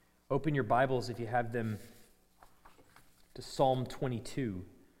Open your Bibles, if you have them, to Psalm 22.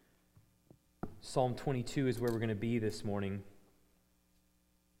 Psalm 22 is where we're going to be this morning.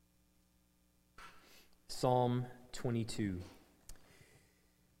 Psalm 22.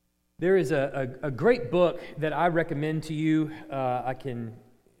 There is a great book that I recommend to you. I can,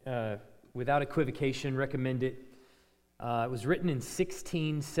 without equivocation, recommend it. It was written in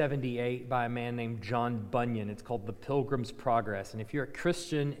 1678 by a man named John Bunyan. It's called The Pilgrim's Progress. And if you're a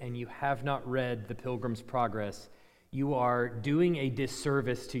Christian and you have not read The Pilgrim's Progress, you are doing a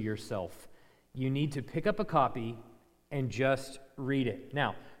disservice to yourself. You need to pick up a copy and just read it.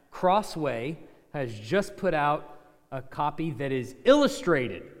 Now, Crossway has just put out a copy that is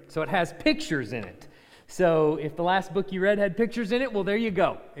illustrated, so it has pictures in it. So if the last book you read had pictures in it, well, there you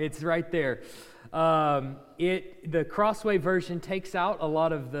go. It's right there. The Crossway version takes out a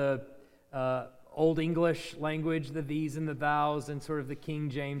lot of the Old English language, the these and the thous, and sort of the King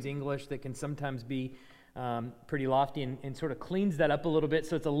James English that can sometimes be pretty lofty, and sort of cleans that up a little bit,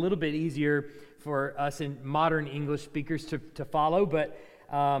 so it's a little bit easier for us in modern English speakers to follow. But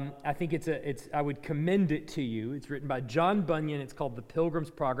I think I would commend it to you. It's written by John Bunyan. It's called The Pilgrim's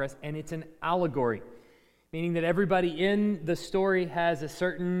Progress, and it's an allegory, meaning that everybody in the story has a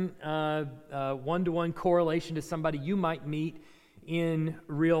certain one-to-one correlation to somebody you might meet in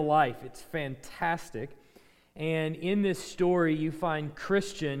real life. It's fantastic. And in this story, you find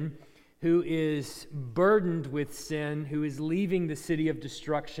Christian, who is burdened with sin, who is leaving the city of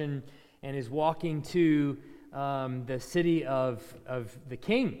destruction and is walking to the city of the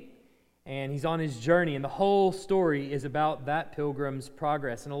king. And he's on his journey, and the whole story is about that pilgrim's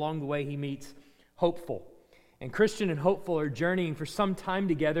progress. And along the way, he meets Hopeful. And Christian and Hopeful are journeying for some time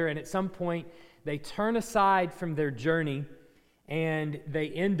together, and at some point they turn aside from their journey and they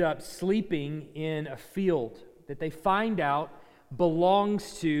end up sleeping in a field that they find out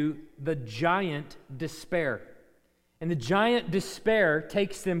belongs to the giant Despair. And the giant Despair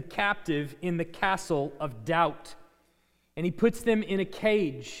takes them captive in the castle of Doubt. And he puts them in a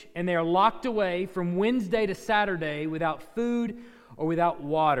cage, and they are locked away from Wednesday to Saturday without food or without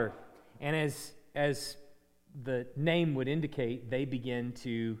water. And as the name would indicate, they begin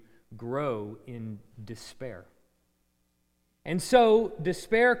to grow in despair. And so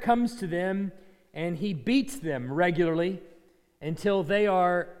Despair comes to them, and he beats them regularly until they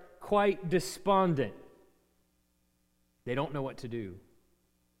are quite despondent. They don't know what to do.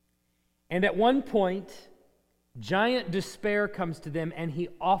 And at one point, giant Despair comes to them, and he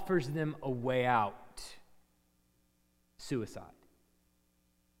offers them a way out: suicide.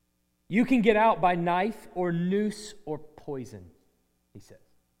 You can get out by knife or noose or poison, he says.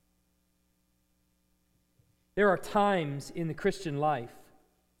 There are times in the Christian life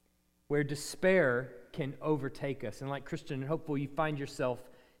where despair can overtake us. And like Christian and Hopeful, you find yourself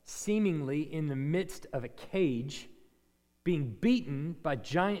seemingly in the midst of a cage, being beaten by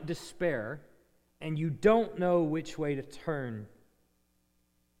giant despair, and you don't know which way to turn.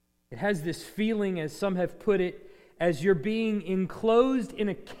 It has this feeling, as some have put it, as you're being enclosed in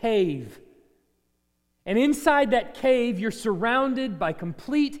a cave. And inside that cave, you're surrounded by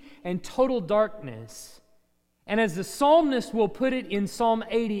complete and total darkness. And as the psalmist will put it in Psalm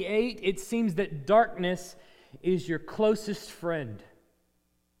 88, it seems that darkness is your closest friend.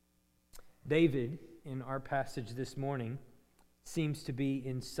 David, in our passage this morning, seems to be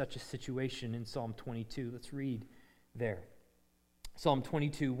in such a situation in Psalm 22. Let's read there. Psalm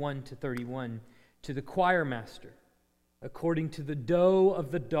 22, 1-31. To the choir master, according to the doe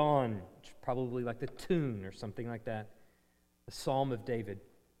of the dawn, which is probably like the tune or something like that, the Psalm of David.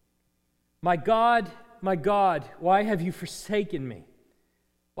 My God, why have you forsaken me?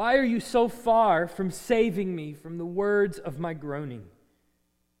 Why are you so far from saving me from the words of my groaning?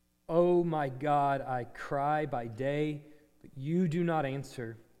 Oh my God, I cry by day, but you do not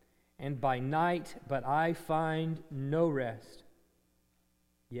answer, and by night, but I find no rest.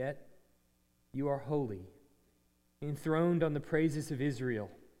 Yet you are holy, enthroned on the praises of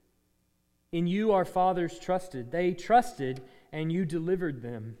Israel. In you our fathers trusted. They trusted, and you delivered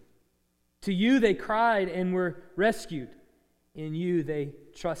them. To you they cried and were rescued. In you they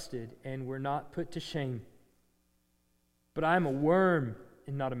trusted and were not put to shame. But I am a worm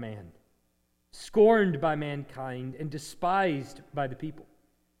and not a man, scorned by mankind and despised by the people.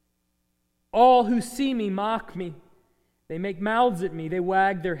 All who see me mock me. They make mouths at me. They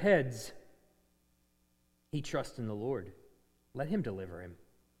wag their heads. He trusts in the Lord. Let him deliver him.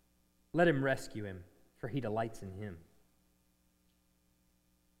 Let him rescue him, for he delights in him.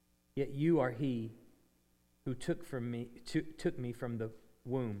 Yet you are he who took me from the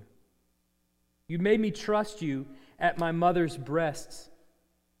womb. You made me trust you at my mother's breasts.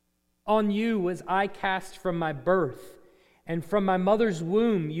 On you was I cast from my birth, and from my mother's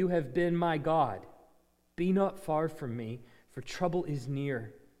womb you have been my God. Be not far from me, for trouble is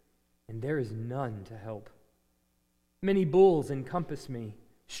near, and there is none to help. Many bulls encompass me.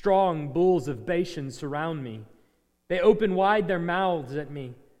 Strong bulls of Bashan surround me. They open wide their mouths at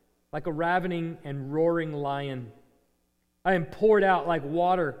me, like a ravening and roaring lion. I am poured out like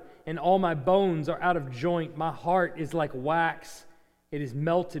water, and all my bones are out of joint. My heart is like wax. It is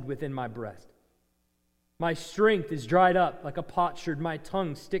melted within my breast. My strength is dried up like a potsherd. My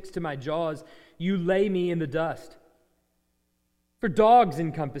tongue sticks to my jaws. You lay me in the dust. For dogs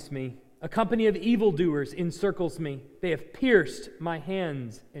encompass me. A company of evildoers encircles me. They have pierced my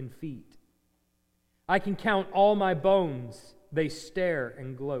hands and feet. I can count all my bones. They stare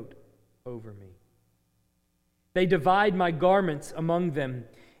and gloat over me. They divide my garments among them,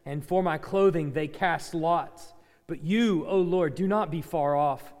 and for my clothing they cast lots. But you, O Lord, do not be far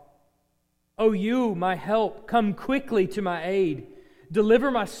off. O you, my help, come quickly to my aid. Deliver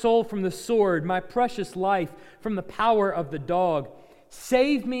my soul from the sword, my precious life from the power of the dog.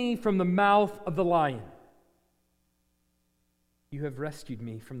 Save me from the mouth of the lion. You have rescued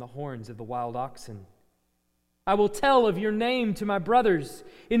me from the horns of the wild oxen. I will tell of your name to my brothers.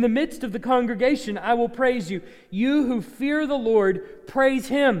 In the midst of the congregation, I will praise you. You who fear the Lord, praise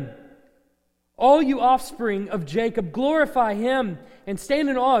Him. All you offspring of Jacob, glorify Him and stand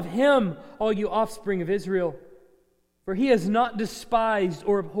in awe of Him, all you offspring of Israel. For He has not despised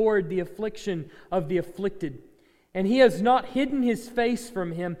or abhorred the affliction of the afflicted, and He has not hidden His face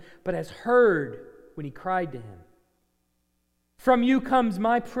from him, but has heard when he cried to Him. From you comes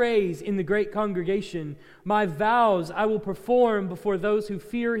my praise in the great congregation. My vows I will perform before those who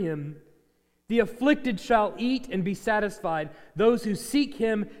fear Him. The afflicted shall eat and be satisfied. Those who seek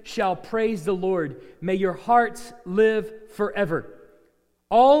Him shall praise the Lord. May your hearts live forever.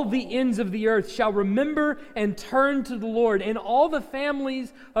 All the ends of the earth shall remember and turn to the Lord, and all the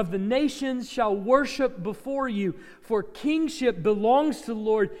families of the nations shall worship before you. For kingship belongs to the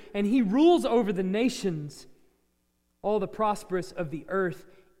Lord, and He rules over the nations. All the prosperous of the earth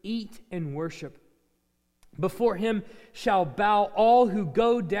eat and worship. Before Him shall bow all who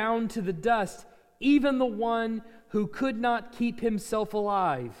go down to the dust, even the one who could not keep himself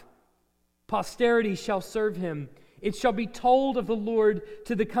alive. Posterity shall serve Him. It shall be told of the Lord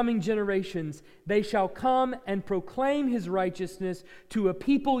to the coming generations. They shall come and proclaim His righteousness to a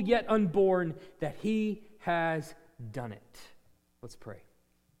people yet unborn, that He has done it. Let's pray.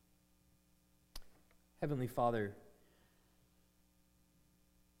 Heavenly Father,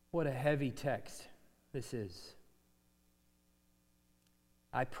 what a heavy text this is.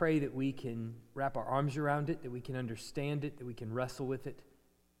 I pray that we can wrap our arms around it, that we can understand it, that we can wrestle with it,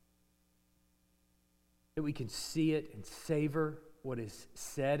 that we can see it and savor what is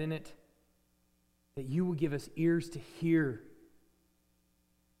said in it, that You will give us ears to hear,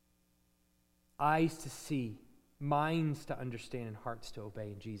 eyes to see, minds to understand, and hearts to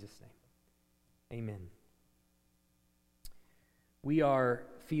obey. In Jesus' name, amen. We are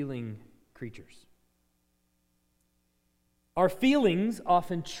feeling creatures. Our feelings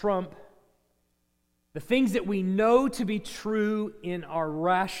often trump the things that we know to be true in our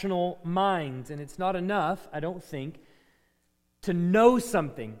rational minds. And it's not enough, I don't think, to know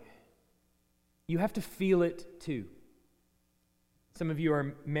something. You have to feel it too. Some of you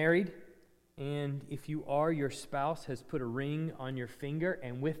are married, and if you are, your spouse has put a ring on your finger,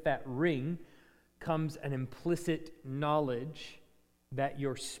 and with that ring comes an implicit knowledge that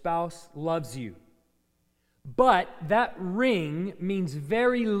your spouse loves you. But that ring means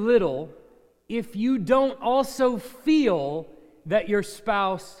very little if you don't also feel that your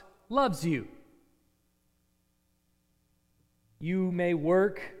spouse loves you. You may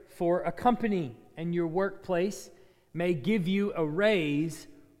work for a company, and your workplace may give you a raise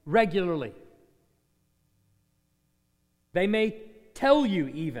regularly. They may tell you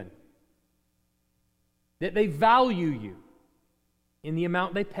even that they value you in the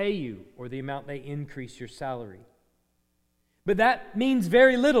amount they pay you or the amount they increase your salary. But that means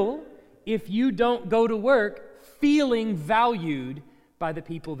very little if you don't go to work feeling valued by the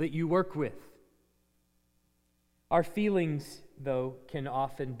people that you work with. Our feelings, though, can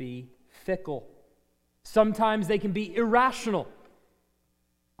often be fickle. Sometimes they can be irrational.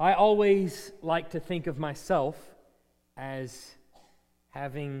 I always like to think of myself as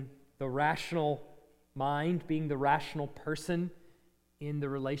having the rational mind, being the rational person in the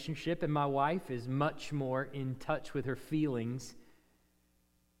relationship, and my wife is much more in touch with her feelings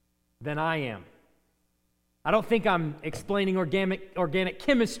than I am. I don't think I'm explaining organic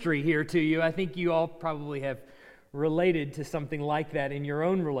chemistry here to you. I think you all probably have related to something like that in your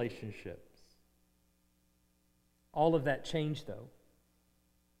own relationships. All of that changed, though,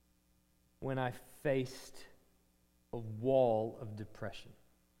 when I faced a wall of depression.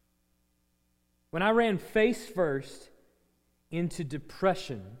 When I ran face first into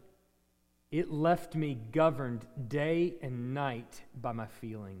depression, it left me governed day and night by my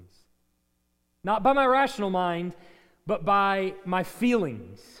feelings. Not by my rational mind, but by my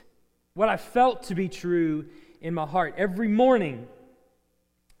feelings. What I felt to be true in my heart. Every morning,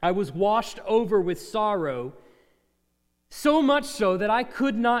 I was washed over with sorrow, so much so that I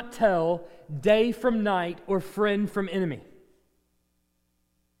could not tell day from night or friend from enemy.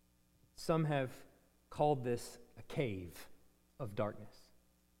 Some have called this a cave of darkness,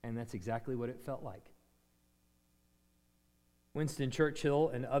 and that's exactly what it felt like. Winston Churchill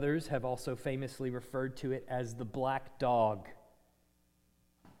and others have also famously referred to it as the black dog.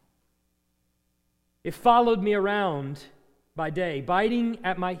 It followed me around by day, biting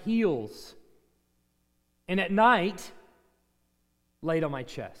at my heels, and at night, laid on my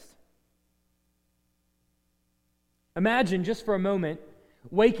chest. Imagine, just for a moment,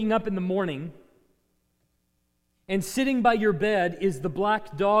 waking up in the morning, and sitting by your bed is the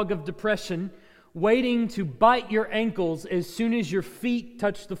black dog of depression, waiting to bite your ankles as soon as your feet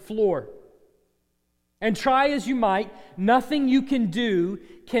touch the floor. And try as you might, nothing you can do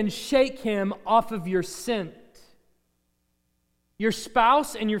can shake him off of your scent. Your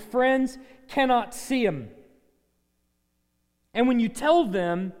spouse and your friends cannot see him. And when you tell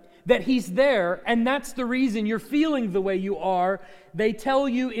them that he's there, and that's the reason you're feeling the way you are, they tell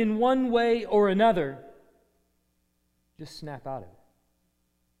you in one way or another, just snap out of it.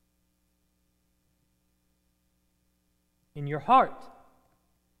 In your heart,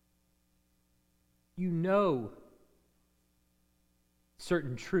 you know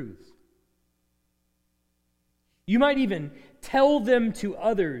certain truths. You might even tell them to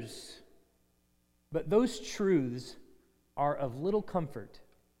others, but those truths are of little comfort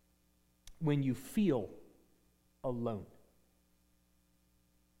when you feel alone.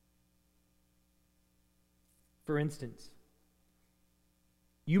 For instance,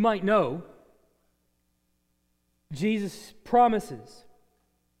 you might know Jesus promises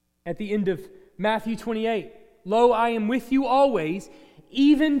at the end of Matthew 28, "Lo, I am with you always,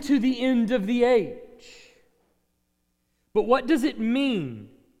 even to the end of the age." But what does it mean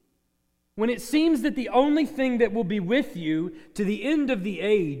when it seems that the only thing that will be with you to the end of the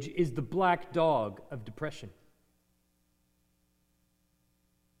age is the black dog of depression?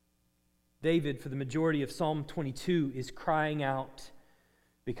 David, for the majority of Psalm 22, is crying out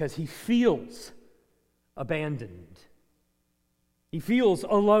because he feels abandoned. He feels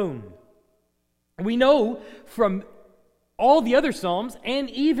alone. We know from all the other Psalms, and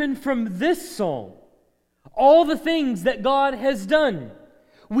even from this Psalm, all the things that God has done.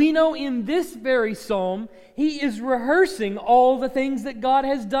 We know in this very Psalm, he is rehearsing all the things that God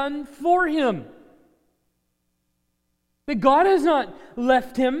has done for him. That God has not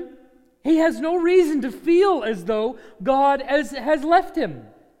left him. He has no reason to feel as though God has left him.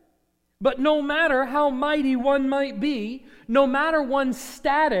 But no matter how mighty one might be, no matter one's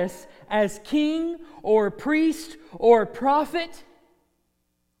status as king or priest or prophet,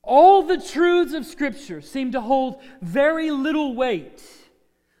 all the truths of Scripture seem to hold very little weight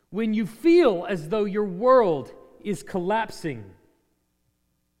when you feel as though your world is collapsing.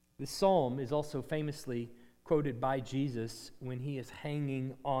 This psalm is also famously quoted by Jesus when he is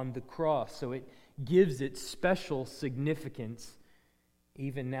hanging on the cross, so it gives it special significance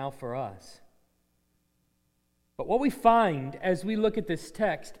even now for us. But what we find as we look at this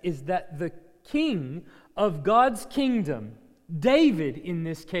text is that the king of God's kingdom, David in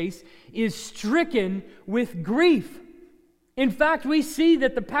this case, is stricken with grief. In fact, we see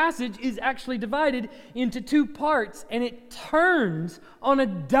that the passage is actually divided into two parts, and it turns on a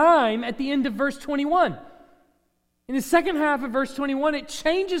dime at the end of verse 21. In the second half of verse 21, it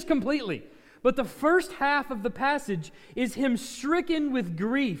changes completely. But the first half of the passage is him stricken with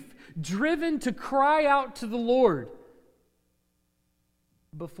grief, driven to cry out to the Lord,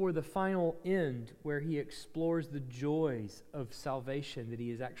 before the final end where he explores the joys of salvation that he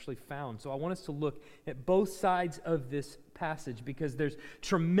has actually found. So I want us to look at both sides of this passage because there's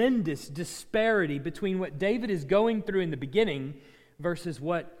tremendous disparity between what David is going through in the beginning versus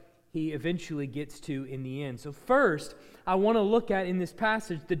what he eventually gets to in the end. So first, I want to look at in this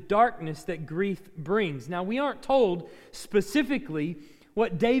passage the darkness that grief brings. Now, we aren't told specifically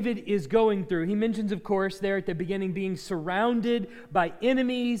what David is going through. He mentions, of course, there at the beginning being surrounded by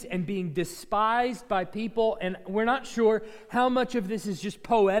enemies and being despised by people, and we're not sure how much of this is just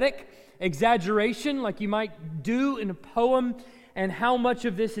poetic exaggeration like you might do in a poem, and how much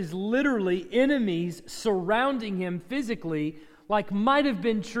of this is literally enemies surrounding him physically, like might have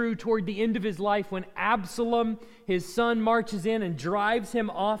been true toward the end of his life when Absalom, his son, marches in and drives him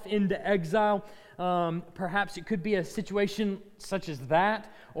off into exile. Perhaps it could be a situation such as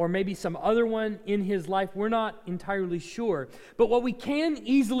that, or maybe some other one in his life. We're not entirely sure. But what we can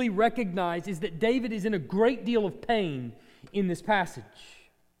easily recognize is that David is in a great deal of pain in this passage.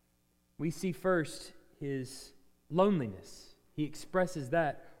 We see first his loneliness. He expresses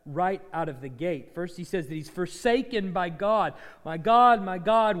that right out of the gate. First he says that he's forsaken by God. My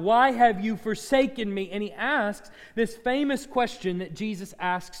God, why have you forsaken me? And he asks this famous question that Jesus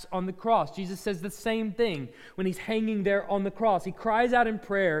asks on the cross. Jesus says the same thing when he's hanging there on the cross. He cries out in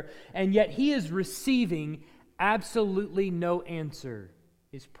prayer, and yet he is receiving absolutely no answer.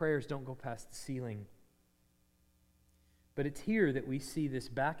 His prayers don't go past the ceiling. But it's here that we see this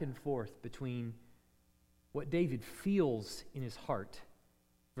back and forth between what David feels in his heart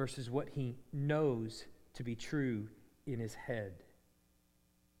versus what he knows to be true in his head.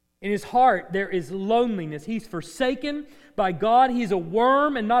 In his heart, there is loneliness. He's forsaken by God. He's a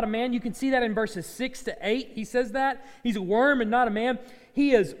worm and not a man. You can see that in verses 6 to 8. He says that. He's a worm and not a man.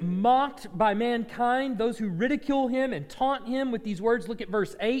 He is mocked by mankind, those who ridicule him and taunt him with these words. Look at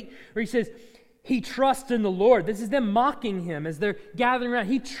verse 8, where he says, he trusts in the Lord. This is them mocking him as they're gathering around.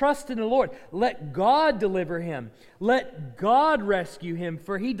 He trusts in the Lord. Let God deliver him. Let God rescue him,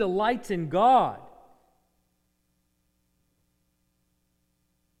 for he delights in God.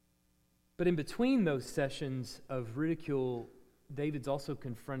 But in between those sessions of ridicule, David's also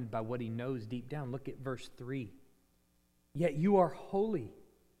confronted by what he knows deep down. Look at verse 3. Yet you are holy,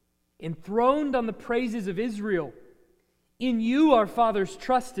 enthroned on the praises of Israel. In you our fathers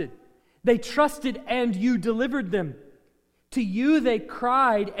trusted. They trusted and you delivered them. To you they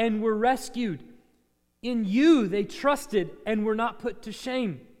cried and were rescued. In you they trusted and were not put to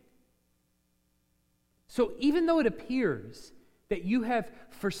shame. So even though it appears that you have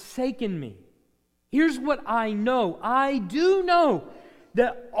forsaken me, here's what I know. I do know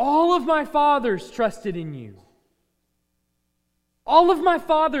that all of my fathers trusted in you. All of my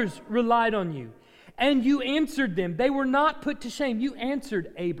fathers relied on you. And you answered them. They were not put to shame. You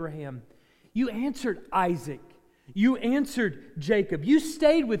answered Abraham. You answered Isaac. You answered Jacob. You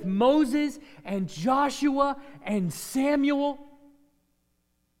stayed with Moses and Joshua and Samuel.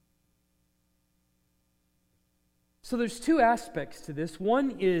 So there's two aspects to this.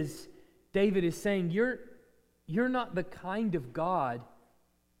 One is David is saying, you're not the kind of God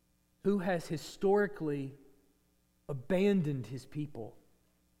who has historically abandoned his people.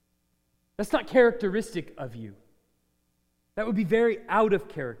 That's not characteristic of you. That would be very out of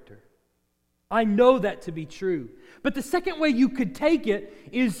character. I know that to be true. But the second way you could take it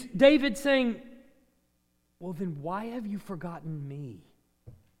is David saying, well, then why have you forgotten me?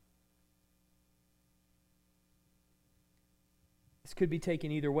 This could be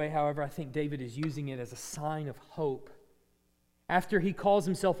taken either way. However, I think David is using it as a sign of hope. After he calls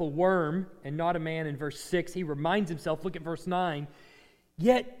himself a worm and not a man in verse 6, he reminds himself, look at verse 9,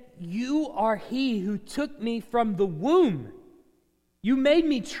 yet you are he who took me from the womb. You made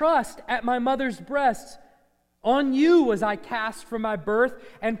me trust at my mother's breast. On you was I cast from my birth,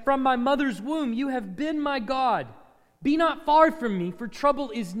 and from my mother's womb you have been my God. Be not far from me, for trouble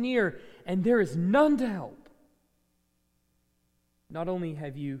is near, and there is none to help. Not only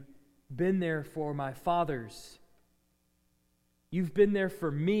have you been there for my fathers, you've been there for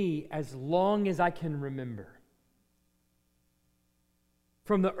me as long as I can remember.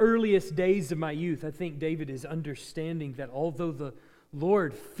 From the earliest days of my youth, I think David is understanding that although the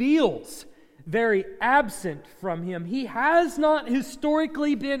Lord feels very absent from him, he has not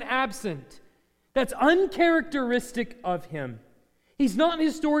historically been absent. That's uncharacteristic of him. He's not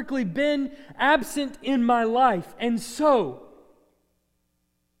historically been absent in my life. And so,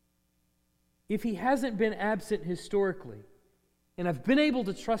 if he hasn't been absent historically, and I've been able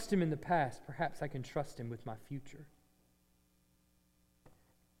to trust him in the past, perhaps I can trust him with my future.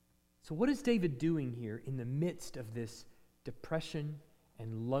 So what is David doing here in the midst of this depression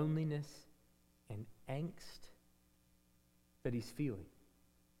and loneliness and angst that he's feeling?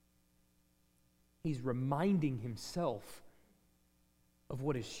 He's reminding himself of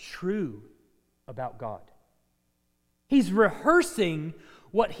what is true about God. He's rehearsing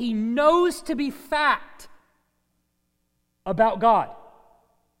what he knows to be fact about God.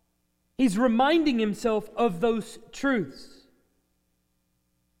 He's reminding himself of those truths.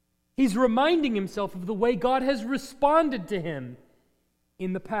 He's reminding himself of the way God has responded to him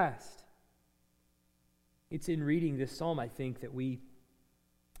in the past. It's in reading this psalm, I think, that we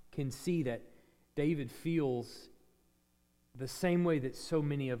can see that David feels the same way that so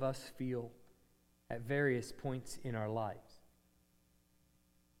many of us feel at various points in our lives.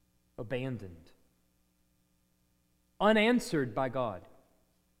 Abandoned. Unanswered by God.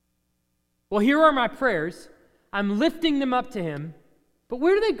 Well, here are my prayers. I'm lifting them up to Him, but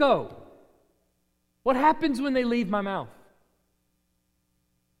where do they go? What happens when they leave my mouth?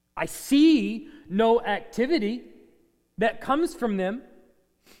 I see no activity that comes from them.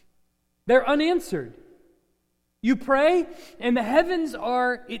 They're unanswered. You pray, and the heavens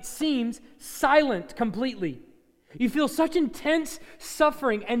are, it seems, silent completely. You feel such intense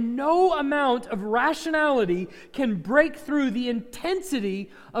suffering, and no amount of rationality can break through the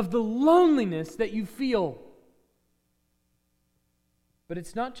intensity of the loneliness that you feel. But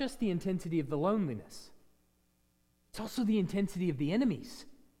it's not just the intensity of the loneliness. It's also the intensity of the enemies.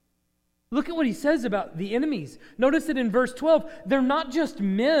 Look at what he says about the enemies. Notice that in verse 12, they're not just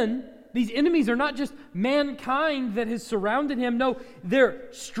men. These enemies are not just mankind that has surrounded him. No,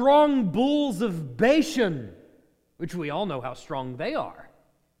 they're strong bulls of Bashan, which we all know how strong they are.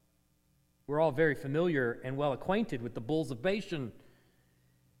 We're all very familiar and well acquainted with the bulls of Bashan.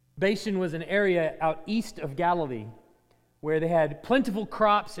 Bashan was an area out east of Galilee where they had plentiful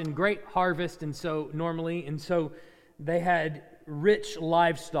crops and great harvest, and so they had rich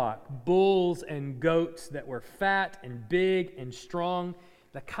livestock, bulls and goats that were fat and big and strong,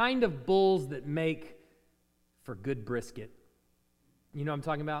 the kind of bulls that make for good brisket. You know what I'm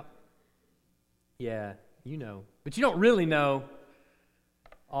talking about? Yeah, you know. But you don't really know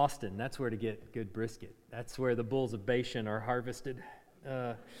Austin. That's where to get good brisket. That's where the bulls of Bashan are harvested.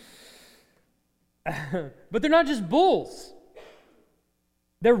 But they're not just bulls.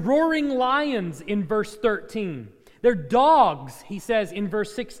 They're roaring lions in verse 13. They're dogs, he says in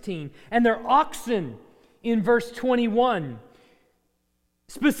verse 16. And they're oxen in verse 21.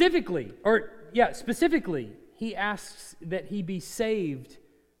 Specifically, he asks that he be saved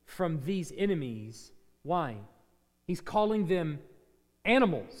from these enemies. Why? He's calling them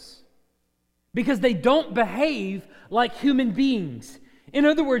animals because they don't behave like human beings. In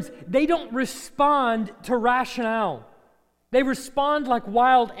other words, they don't respond to rationale. They respond like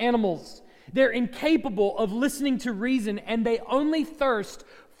wild animals. They're incapable of listening to reason, and they only thirst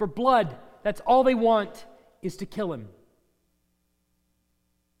for blood. That's all they want, is to kill him.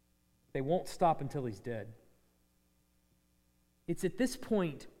 They won't stop until he's dead. It's at this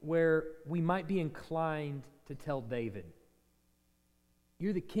point where we might be inclined to tell David,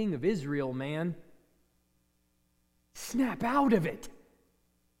 "You're the king of Israel, man. Snap out of it.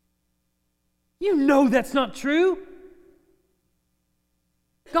 You know that's not true.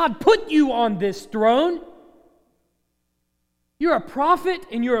 God put you on this throne. You're a prophet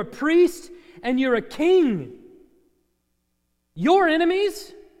and you're a priest and you're a king. Your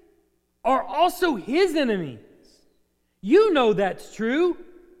enemies are also his enemies. You know that's true.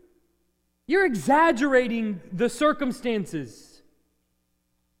 You're exaggerating the circumstances."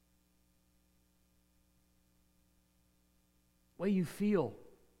 The way you feel,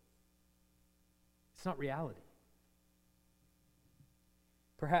 it's not reality.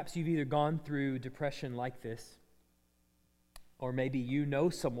 Perhaps you've either gone through depression like this, or maybe you know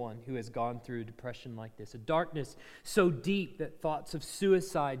someone who has gone through depression like this, a darkness so deep that thoughts of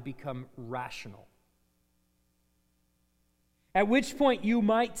suicide become rational. At which point you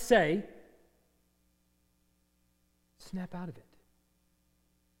might say, snap out of it.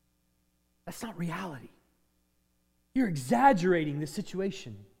 That's not reality. You're exaggerating the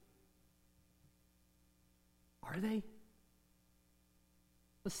situation. Are they?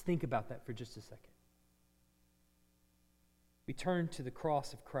 Let's think about that for just a second. We turn to the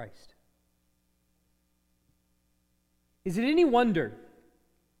cross of Christ. Is it any wonder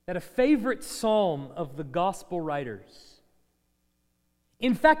that a favorite psalm of the gospel writers,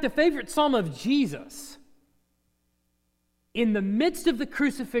 in fact, a favorite psalm of Jesus, in the midst of the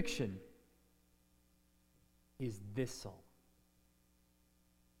crucifixion, is this psalm?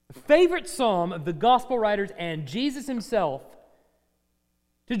 The favorite psalm of the gospel writers and Jesus himself,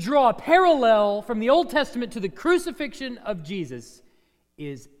 to draw a parallel from the Old Testament to the crucifixion of Jesus,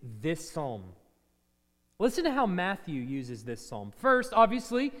 is this psalm. Listen to how Matthew uses this psalm. First,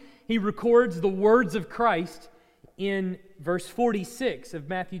 obviously, he records the words of Christ in verse 46 of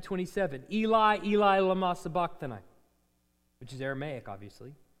Matthew 27. Eli, Eli, lama sabachthani, which is Aramaic,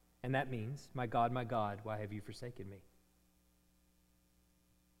 obviously. And that means, my God, why have you forsaken me?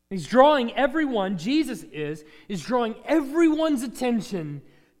 He's drawing everyone, Jesus is drawing everyone's attention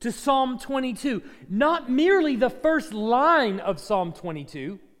to Psalm 22. Not merely the first line of Psalm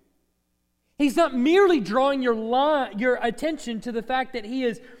 22. He's not merely drawing your attention to the fact that he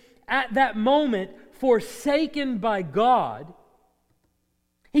is at that moment forsaken by God,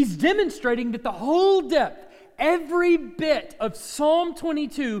 he's demonstrating that the whole depth, every bit of Psalm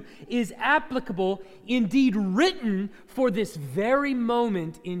 22 is applicable, indeed written for this very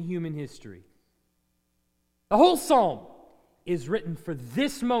moment in human history. The whole psalm is written for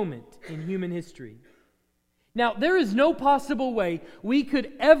this moment in human history. Now, there is no possible way we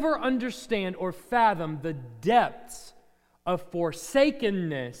could ever understand or fathom the depths of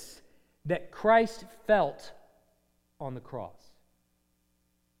forsakenness that Christ felt on the cross.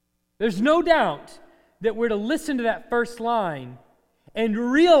 There's no doubt that we're to listen to that first line and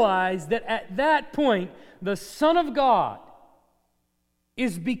realize that at that point, the Son of God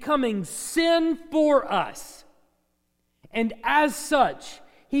is becoming sin for us. And as such,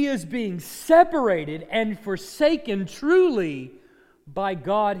 he is being separated and forsaken truly by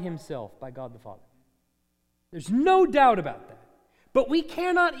God himself, by God the Father. There's no doubt about that. But we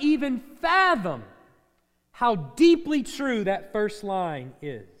cannot even fathom how deeply true that first line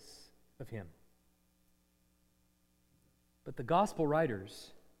is of him. But the gospel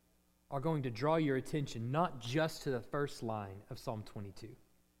writers are going to draw your attention not just to the first line of Psalm 22,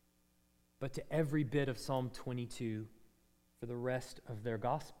 but to every bit of Psalm 22 for the rest of their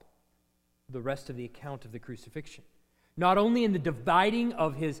gospel, the rest of the account of the crucifixion. Not only in the dividing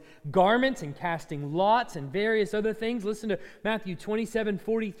of his garments and casting lots and various other things. Listen to Matthew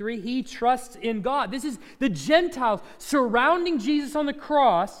 27:43. He trusts in God. This is the Gentiles surrounding Jesus on the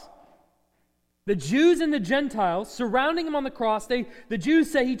cross. The Jews and the Gentiles surrounding him on the cross. The Jews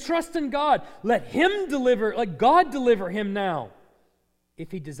say he trusts in God. Let God deliver him now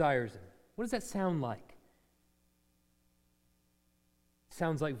if he desires him. What does that sound like? It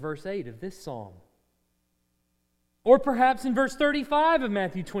sounds like verse 8 of this psalm. Or perhaps in verse 35 of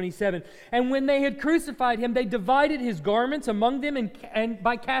Matthew 27. And when they had crucified him, they divided his garments among them and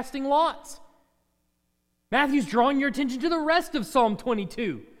by casting lots. Matthew's drawing your attention to the rest of Psalm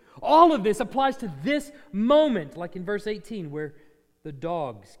 22. All of this applies to this moment, like in verse 18, where the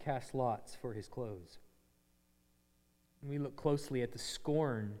dogs cast lots for his clothes. And we look closely at the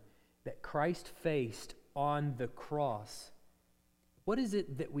scorn that Christ faced on the cross. What is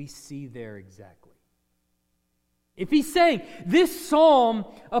it that we see there exactly? If he's saying this psalm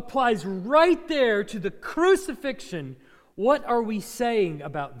applies right there to the crucifixion, what are we saying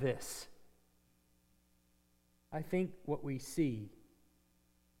about this? I think what we see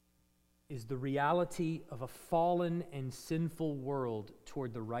is the reality of a fallen and sinful world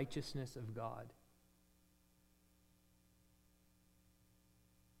toward the righteousness of God.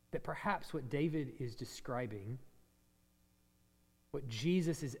 That perhaps what David is describing, what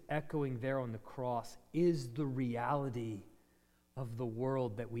Jesus is echoing there on the cross, is the reality of the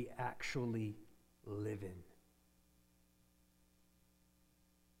world that we actually live in.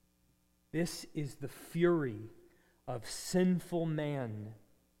 This is the fury of sinful man.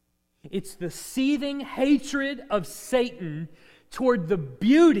 It's the seething hatred of Satan toward the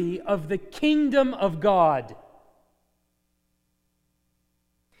beauty of the kingdom of God.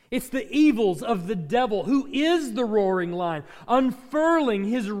 It's the evils of the devil, who is the roaring lion, unfurling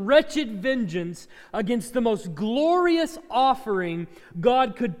his wretched vengeance against the most glorious offering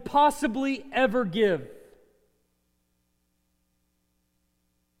God could possibly ever give.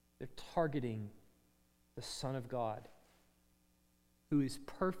 They're targeting the Son of God, who is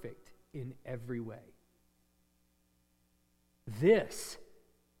perfect in every way. This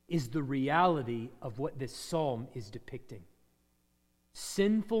is the reality of what this psalm is depicting.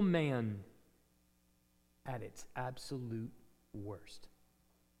 Sinful man at its absolute worst.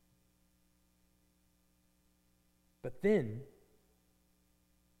 But then,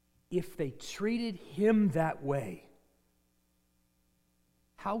 if they treated him that way,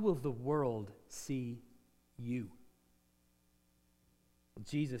 how will the world see you?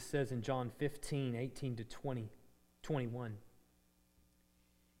 Jesus says in John 15:18-21,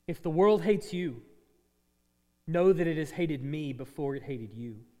 if the world hates you, know that it has hated me before it hated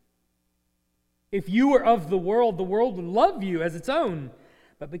you. If you were of the world would love you as its own.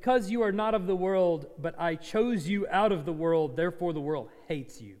 But because you are not of the world, but I chose you out of the world, therefore the world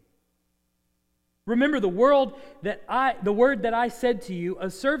hates you. Remember the word that I said to you,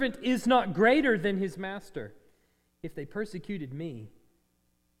 a servant is not greater than his master. If they persecuted me,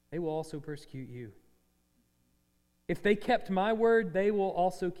 they will also persecute you. If they kept my word, they will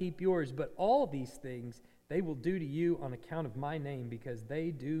also keep yours. But all these things they will do to you on account of my name, because they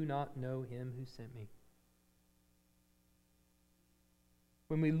do not know him who sent me.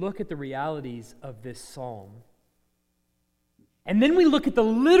 When we look at the realities of this psalm, and then we look at the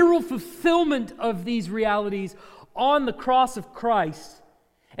literal fulfillment of these realities on the cross of Christ,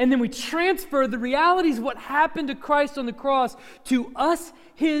 And then we transfer the realities of what happened to Christ on the cross to us,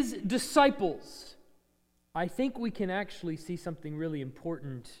 His disciples. I think we can actually see something really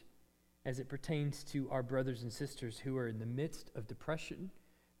important as it pertains to our brothers and sisters who are in the midst of depression,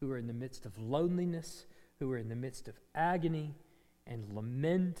 who are in the midst of loneliness, who are in the midst of agony and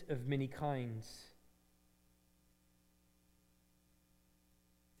lament of many kinds.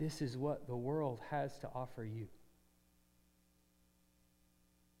 This is what the world has to offer you.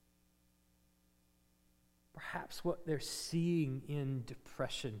 Perhaps what they're seeing in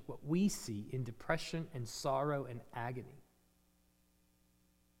depression, what we see in depression and sorrow and agony,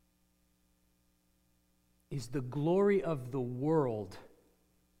 is the glory of the world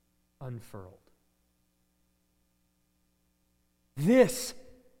unfurled. This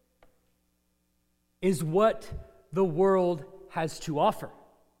is what the world has to offer.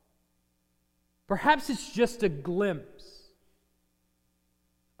 Perhaps it's just a glimpse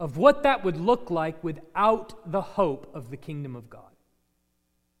of what that would look like without the hope of the kingdom of God.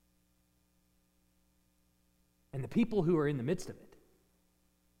 And the people who are in the midst of it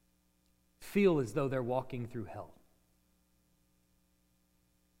feel as though they're walking through hell.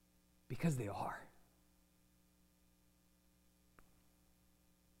 Because they are.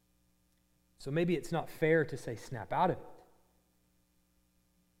 So maybe it's not fair to say snap out of it.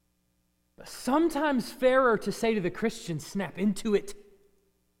 But sometimes fairer to say to the Christian, snap into it.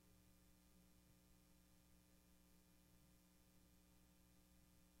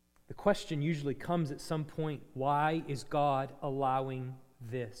 The question usually comes at some point, why is God allowing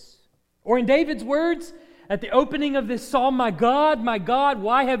this? Or in David's words, at the opening of this psalm, my God,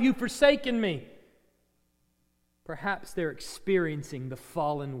 why have you forsaken me? Perhaps they're experiencing the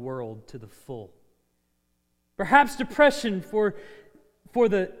fallen world to the full. Perhaps depression for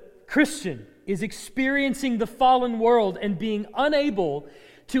the Christian is experiencing the fallen world and being unable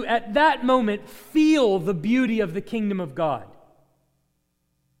to, at that moment, feel the beauty of the kingdom of God.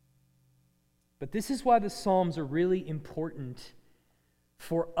 But this is why the Psalms are really important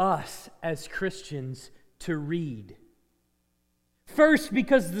for us as Christians to read. First,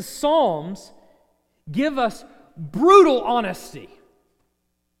 because the Psalms give us brutal honesty.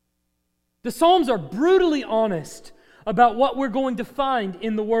 The Psalms are brutally honest about what we're going to find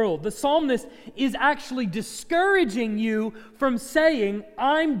in the world. The psalmist is actually discouraging you from saying,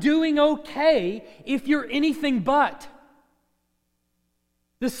 I'm doing okay if you're anything but.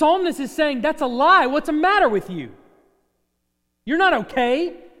 The psalmist is saying, that's a lie. What's the matter with you? You're not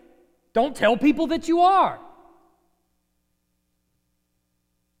okay. Don't tell people that you are.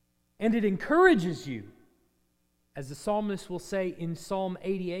 And it encourages you, as the psalmist will say in Psalm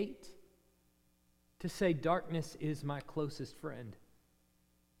 88, to say, darkness is my closest friend,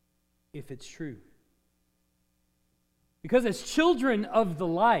 if it's true. Because as children of the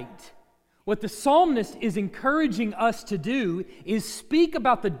light, what the psalmist is encouraging us to do is speak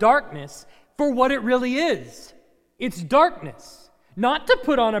about the darkness for what it really is. It's darkness. Not to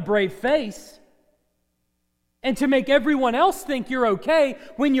put on a brave face and to make everyone else think you're okay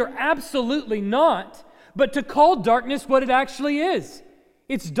when you're absolutely not, but to call darkness what it actually is.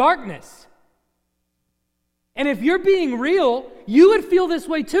 It's darkness. And if you're being real, you would feel this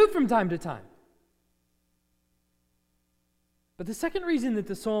way too from time to time. But the second reason that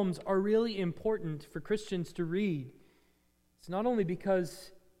the Psalms are really important for Christians to read is not only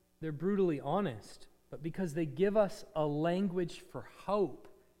because they're brutally honest, but because they give us a language for hope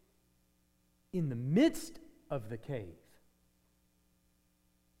in the midst of the cave.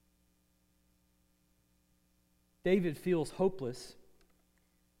 David feels hopeless,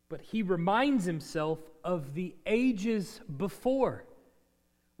 but he reminds himself of the ages before,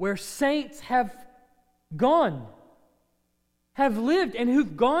 where saints have gone, have lived, and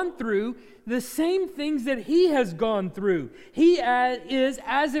who've gone through the same things that he has gone through. He is,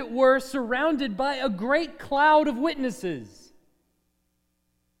 as it were, surrounded by a great cloud of witnesses.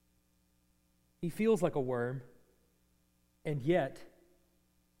 He feels like a worm, and yet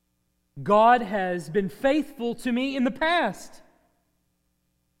God has been faithful to me in the past.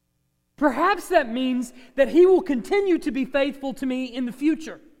 Perhaps that means that He will continue to be faithful to me in the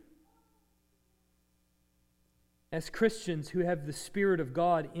future. As Christians who have the Spirit of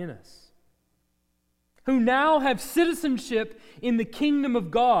God in us, who now have citizenship in the kingdom of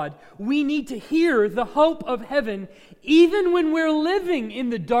God, we need to hear the hope of heaven even when we're living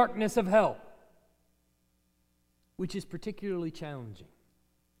in the darkness of hell, which is particularly challenging.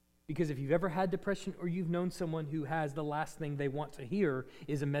 Because if you've ever had depression or you've known someone who has, the last thing they want to hear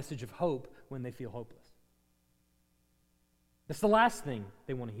is a message of hope when they feel hopeless. That's the last thing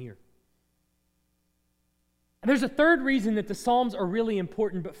they want to hear. There's a third reason that the Psalms are really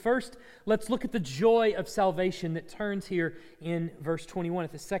important, but first, let's look at the joy of salvation that turns here in verse 21,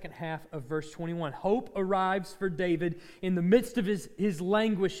 at the second half of verse 21. Hope arrives for David in the midst of his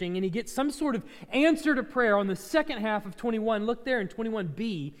languishing, and he gets some sort of answer to prayer on the second half of 21. Look there in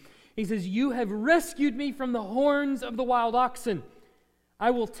 21b. He says, "You have rescued me from the horns of the wild oxen.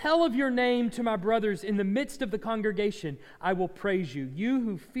 I will tell of your name to my brothers in the midst of the congregation. I will praise you. You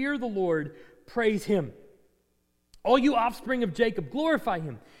who fear the Lord, praise Him. All you offspring of Jacob, glorify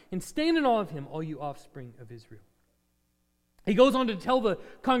Him, and stand in awe of Him, all you offspring of Israel." He goes on to tell the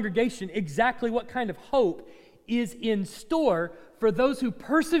congregation exactly what kind of hope is in store for those who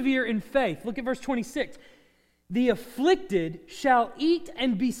persevere in faith. Look at verse 26. "The afflicted shall eat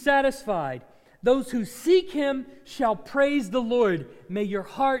and be satisfied. Those who seek Him shall praise the Lord. May your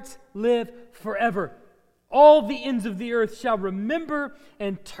hearts live forever. All the ends of the earth shall remember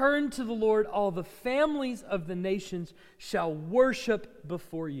and turn to the Lord. All the families of the nations shall worship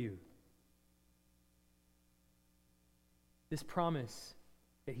before you." This promise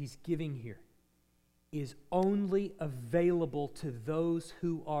that He's giving here is only available to those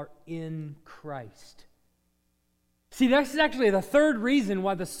who are in Christ. See, this is actually the third reason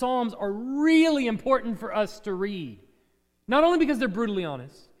why the Psalms are really important for us to read. Not only because they're brutally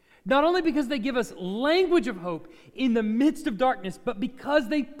honest, not only because they give us language of hope in the midst of darkness, but because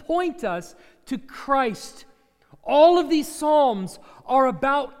they point us to Christ. All of these Psalms are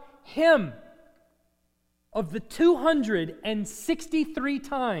about Him. Of the 263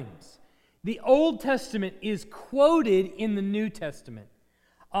 times the Old Testament is quoted in the New Testament,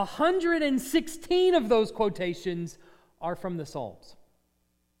 116 of those quotations are from the Psalms.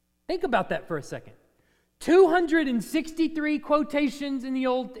 Think about that for a second. 263 quotations of the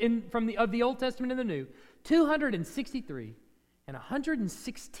Old Testament and the New, 263, and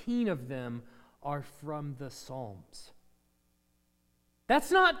 116 of them are from the Psalms.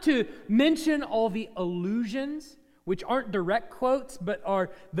 That's not to mention all the allusions, which aren't direct quotes, but are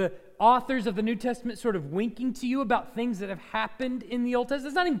the authors of the New Testament sort of winking to you about things that have happened in the Old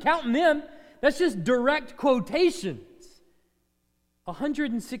Testament. That's not even counting them. That's just direct quotations.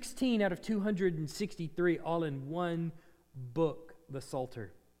 116 out of 263, all in one book, the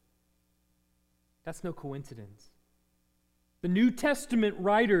Psalter. That's no coincidence. The New Testament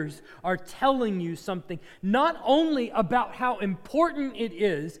writers are telling you something, not only about how important it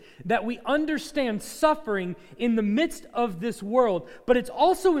is that we understand suffering in the midst of this world, but it's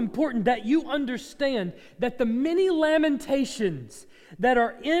also important that you understand that the many lamentations that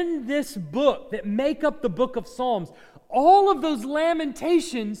are in this book that make up the book of Psalms, all of those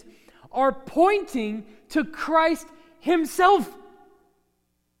lamentations are pointing to Christ Himself,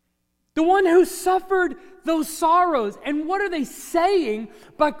 the one who suffered those sorrows. And what are they saying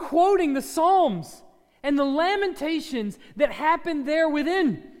by quoting the Psalms and the lamentations that happen there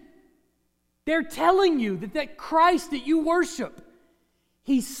within? They're telling you that Christ that you worship,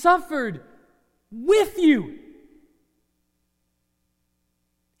 He suffered with you.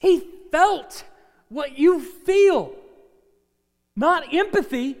 He felt what you feel. Not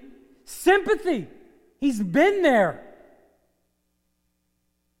empathy, sympathy. He's been there.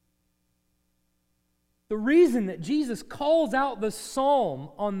 The reason that Jesus calls out the psalm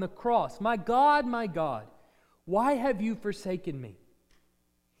on the cross, my God, why have you forsaken me?"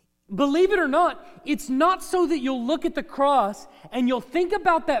 Believe it or not, it's not so that you'll look at the cross and you'll think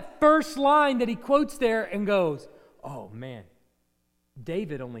about that first line that he quotes there and goes, "Oh man,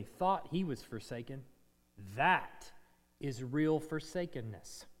 David only thought he was forsaken." That is real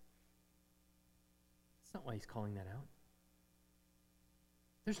forsakenness. That's not why he's calling that out.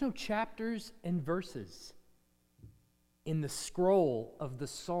 There's no chapters and verses in the scroll of the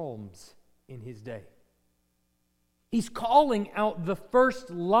Psalms in his day. He's calling out the first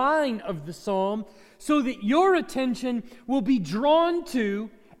line of the psalm so that your attention will be drawn to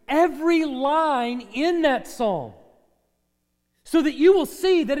every line in that psalm. So that you will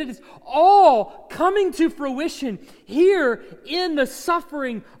see that it is all coming to fruition here in the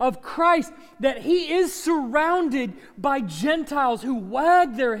suffering of Christ, that He is surrounded by Gentiles who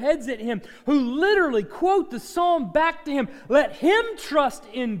wag their heads at Him, who literally quote the psalm back to Him. Let him trust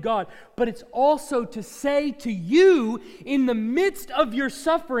in God. But it's also to say to you in the midst of your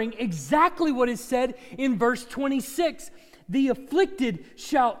suffering exactly what is said in verse 26. "The afflicted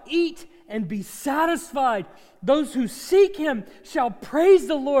shall eat and be satisfied. Those who seek Him shall praise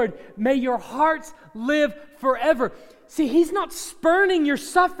the Lord. May your hearts live forever." See, He's not spurning your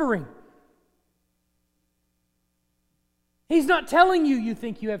suffering. He's not telling you, "You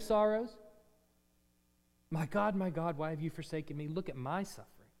think you have sorrows? My God, why have you forsaken me? Look at my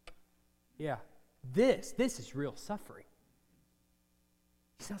suffering." Yeah, this is real suffering.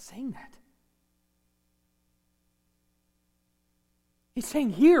 He's not saying that. He's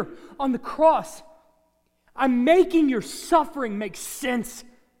saying here on the cross, I'm making your suffering make sense.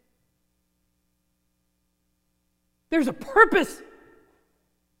 There's a purpose.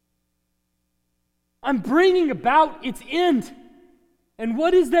 I'm bringing about its end. And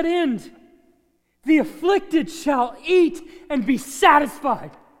what is that end? The afflicted shall eat and be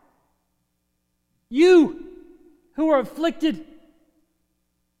satisfied. You who are afflicted,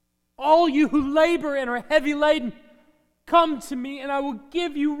 all you who labor and are heavy laden, come to me and I will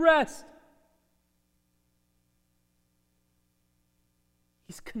give you rest.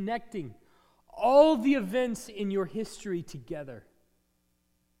 He's connecting all the events in your history together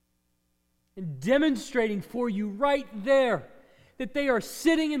and demonstrating for you right there that they are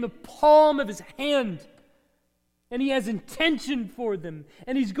sitting in the palm of his hand and he has intention for them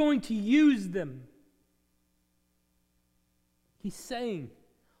and he's going to use them. He's saying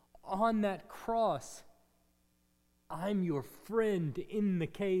on that cross, I'm your friend in the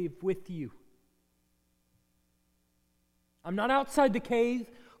cave with you. I'm not outside the cave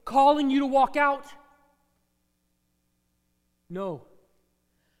calling you to walk out. No,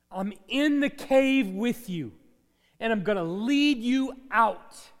 I'm in the cave with you, and I'm going to lead you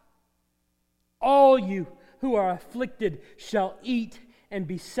out. All you who are afflicted shall eat and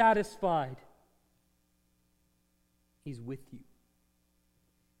be satisfied. He's with you.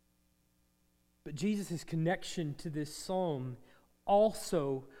 But Jesus' connection to this psalm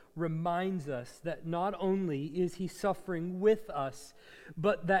also reminds us that not only is he suffering with us,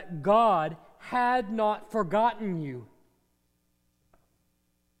 but that God had not forgotten you.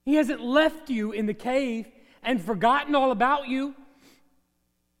 He hasn't left you in the cave and forgotten all about you.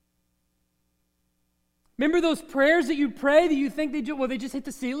 Remember those prayers that you pray that you think they just hit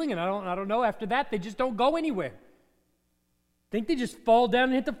the ceiling, and I don't know, after that they just don't go anywhere. Think they just fall down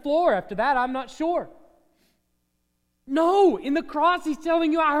and hit the floor after that? I'm not sure. No, in the cross he's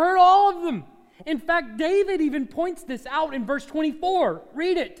telling you, I heard all of them. In fact, David even points this out in verse 24.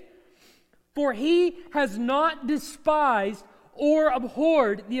 Read it. For he has not despised or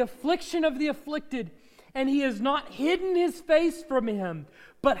abhorred the affliction of the afflicted, and he has not hidden his face from him,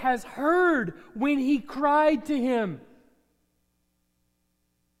 but has heard when he cried to him.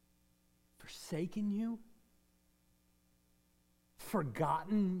 Forsaken you?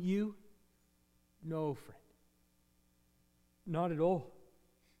 Forgotten you? No, friend. Not at all.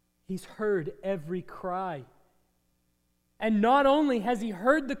 He's heard every cry. And not only has he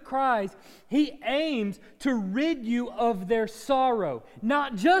heard the cries, he aims to rid you of their sorrow.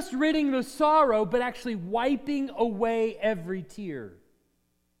 Not just ridding the sorrow, but actually wiping away every tear.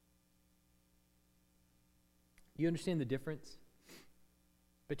 Do you understand the difference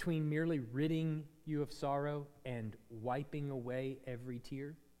between merely ridding you of sorrow and wiping away every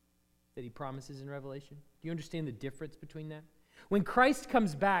tear that he promises in Revelation? Do you understand the difference between that? When Christ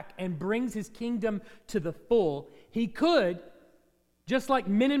comes back and brings his kingdom to the full, he could, just like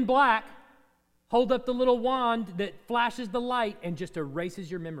Men in Black, hold up the little wand that flashes the light and just erases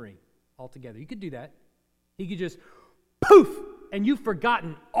your memory altogether. You could do that. He could just poof, and you've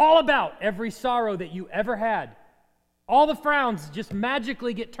forgotten all about every sorrow that you ever had. All the frowns just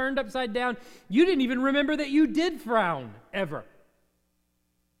magically get turned upside down. You didn't even remember that you did frown ever.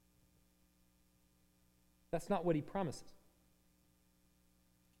 That's not what he promises.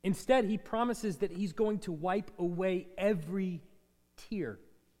 Instead, he promises that he's going to wipe away every tear,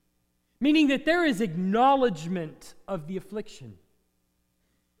 meaning that there is acknowledgement of the affliction.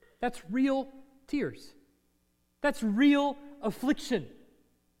 That's real tears. That's real affliction.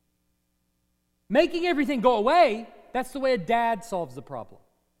 Making everything go away, that's the way a dad solves the problem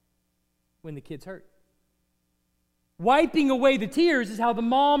when the kid's hurt. Wiping away the tears is how the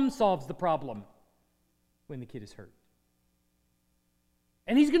mom solves the problem when the kid is hurt.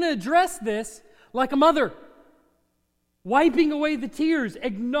 And he's going to address this like a mother, wiping away the tears,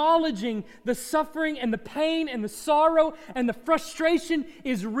 acknowledging the suffering and the pain and the sorrow and the frustration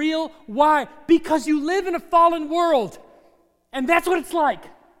is real. Why? Because you live in a fallen world, and that's what it's like.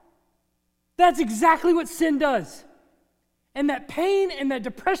 That's exactly what sin does. And that pain and that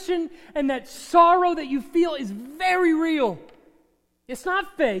depression and that sorrow that you feel is very real. It's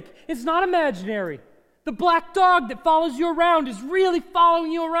not fake. It's not imaginary. The black dog that follows you around is really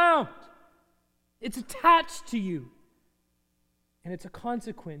following you around. It's attached to you. And it's a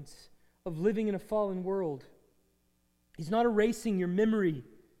consequence of living in a fallen world. He's not erasing your memory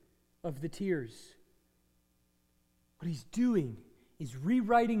of the tears. What he's doing is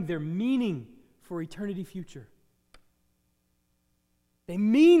rewriting their meaning for eternity future. They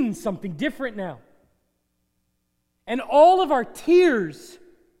mean something different now. And all of our tears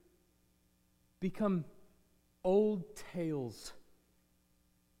become old tales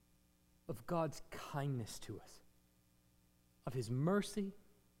of God's kindness to us, of His mercy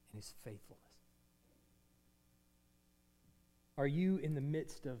and His faithfulness. Are you in the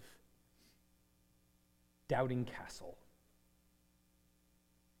midst of Doubting Castle?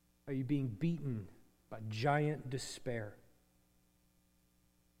 Are you being beaten by giant despair?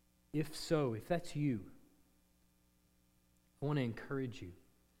 If so, if that's you, I want to encourage you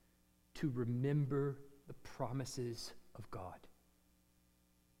to remember the promises of God.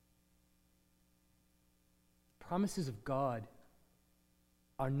 The promises of God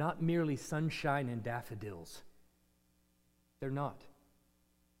are not merely sunshine and daffodils. They're not.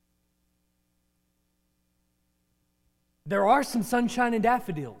 There are some sunshine and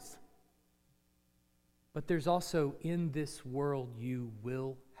daffodils, but there's also, in this world you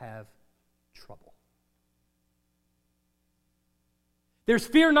will have trouble. There's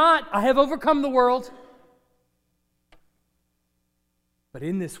fear not, I have overcome the world. But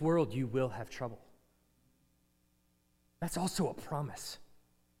in this world you will have trouble. That's also a promise.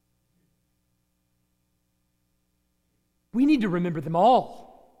 We need to remember them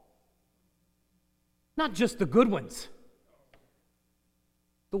all. Not just the good ones.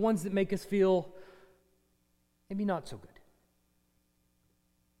 The ones that make us feel maybe not so good.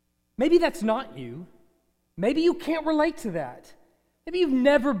 Maybe that's not you. Maybe you can't relate to that. Maybe you've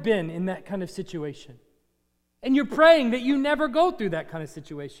never been in that kind of situation. And you're praying that you never go through that kind of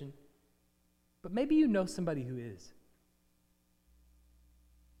situation. But maybe you know somebody who is.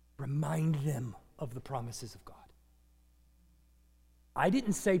 Remind them of the promises of God. I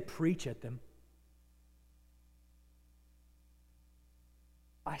didn't say preach at them.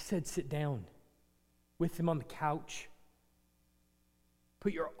 I said sit down with them on the couch.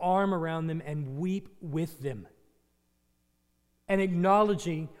 Put your arm around them and weep with them. And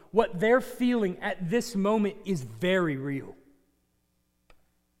acknowledging what they're feeling at this moment is very real.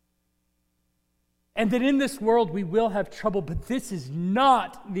 And that in this world we will have trouble, but this is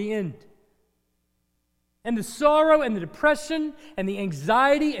not the end. And the sorrow and the depression and the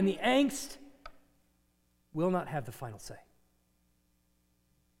anxiety and the angst will not have the final say.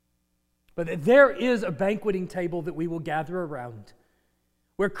 But that there is a banqueting table that we will gather around,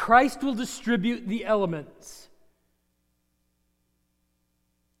 where Christ will distribute the elements,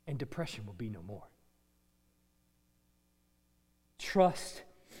 and depression will be no more. Trust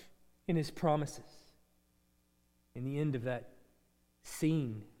in His promises. In the end of that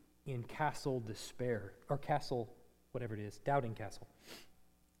scene in Castle Despair, or Castle, whatever it is, Doubting Castle,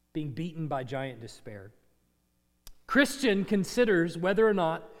 being beaten by giant despair, Christian considers whether or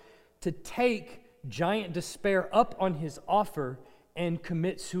not to take giant despair up on his offer and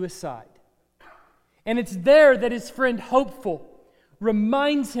commit suicide. And it's there that his friend Hopeful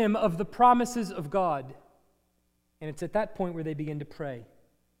reminds him of the promises of God. And it's at that point where they begin to pray.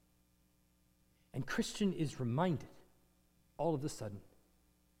 And Christian is reminded, all of a sudden,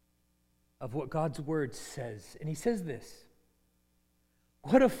 of what God's word says. And he says this: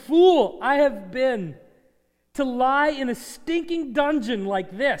 "What a fool I have been to lie in a stinking dungeon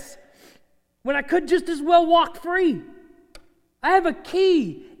like this, when I could just as well walk free. I have a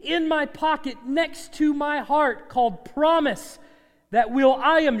key in my pocket next to my heart called promise that will,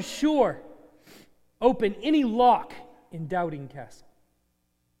 I am sure, open any lock in Doubting Castle."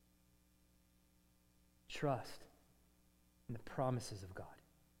 Trust in the promises of God.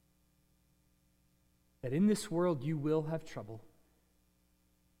 That in this world you will have trouble,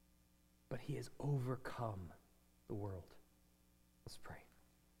 but He has overcome the world. Let's pray.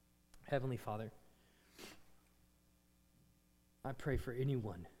 Heavenly Father, I pray for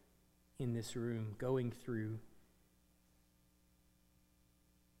anyone in this room going through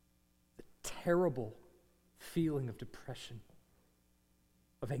the terrible feeling of depression,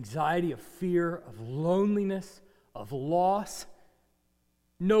 of anxiety, of fear, of loneliness, of loss.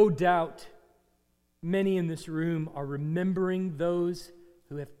 No doubt many in this room are remembering those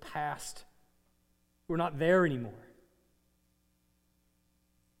who have passed, who are not there anymore,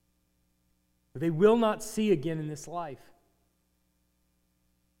 who they will not see again in this life.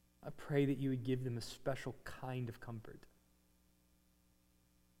 I pray that you would give them a special kind of comfort.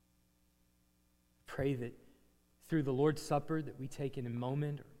 Pray that through the Lord's Supper that we take in a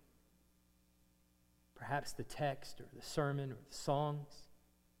moment, or perhaps the text or the sermon or the songs,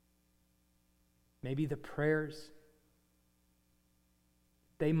 maybe the prayers,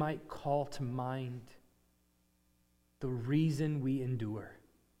 they might call to mind the reason we endure.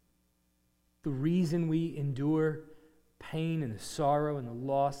 The reason we endure pain and the sorrow and the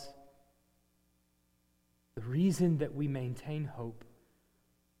loss The reason that we maintain hope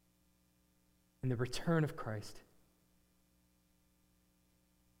in the return of Christ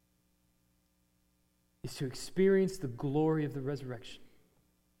is to experience the glory of the resurrection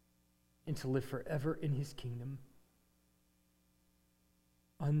and to live forever in his kingdom,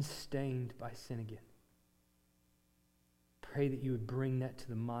 unstained by sin again. Pray that you would bring that to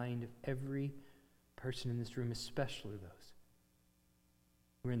the mind of every person in this room, especially those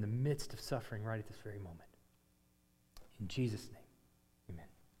who are in the midst of suffering right at this very moment. In Jesus' name.